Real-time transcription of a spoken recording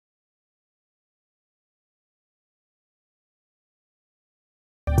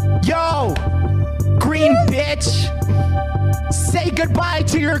bitch. Say goodbye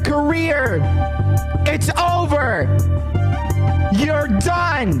to your career. It's over. You're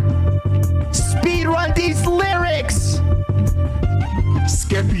done. Speedrun these lyrics.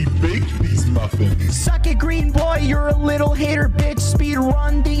 Skeppy baked these muffins. Suck it, green boy, you're a little hater, bitch. Speed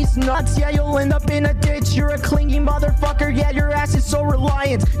run these nuts, yeah, you'll end up in a ditch. You're a clingy motherfucker, yeah, your ass is so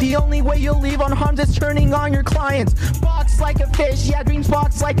reliant. The only way you'll leave unharmed is turning on your clients. Box like a fish, yeah, dreams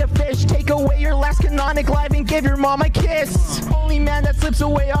box like a fish. Take away your last canonic live and give your mom a kiss. Only man that slips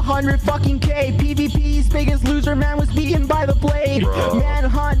away 100 fucking K. PvP's biggest loser, man, was beaten by the blade.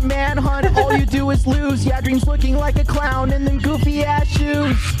 Manhunt, manhunt, all you do is lose. Yeah, dreams looking like a clown in them goofy ass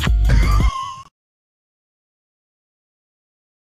shoes.